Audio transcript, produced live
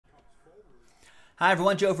Hi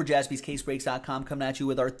everyone, Joe for jaspyscasebreaks.com coming at you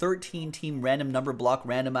with our 13-team random number block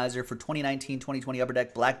randomizer for 2019-2020 Upper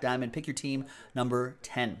Deck Black Diamond. Pick your team number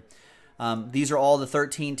 10. These are all the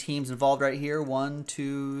 13 teams involved right here. 1,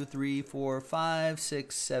 2, 3, 4, 5,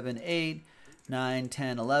 6, 7, 8, 9,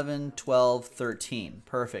 10, 11, 12, 13.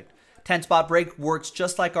 Perfect. 10-spot break works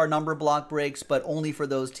just like our number block breaks, but only for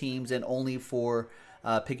those teams and only for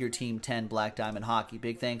Pick Your Team 10 Black Diamond Hockey.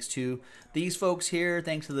 Big thanks to these folks here.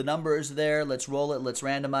 Thanks to the numbers there. Let's roll it. Let's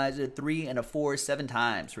randomize it. 3 and a 4, 7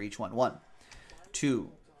 times for each one. 1, 2,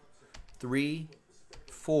 3,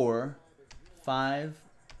 4, 5,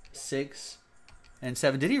 6, and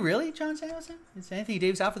 7. Did he really, John Samuelson? Is Anthony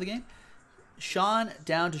Davis out for the game? Sean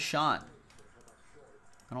down to Sean.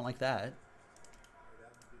 I don't like that.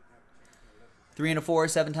 3 and a 4,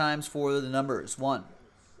 7 times for the numbers. 1,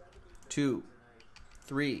 2,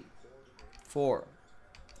 3, 4,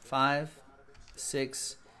 5,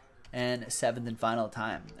 6, and 7th and final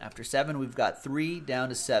time. After 7, we've got 3 down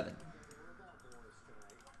to 7.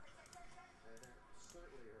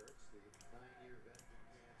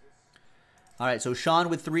 All right, so Sean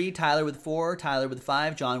with 3, Tyler with 4, Tyler with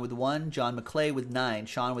 5, John with 1, John McClay with 9,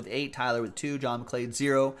 Sean with 8, Tyler with 2, John McClay with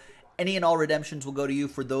 0. Any and all redemptions will go to you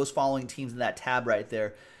for those following teams in that tab right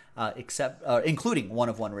there. Including 1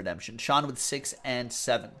 of 1 redemption. Sean with 6 and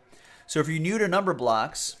 7. So if you're new to number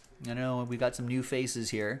blocks, I know we got some new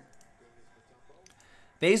faces here.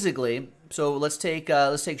 Basically, so let's take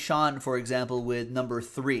Sean for example with number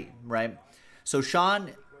 3, right? So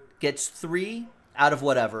Sean gets 3 out of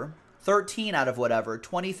whatever, 13 out of whatever,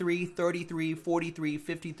 23, 33, 43,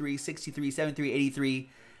 53, 63, 73, 83.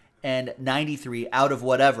 And 93 out of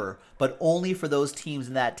whatever, but only for those teams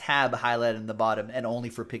in that tab highlighted in the bottom and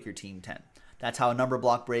only for Pick Your Team 10. That's how a number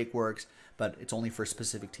block break works, but it's only for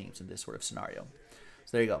specific teams in this sort of scenario.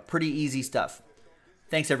 So there you go. Pretty easy stuff.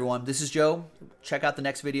 Thanks, everyone. This is Joe. Check out the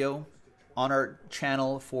next video on our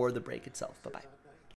channel for the break itself. Bye-bye.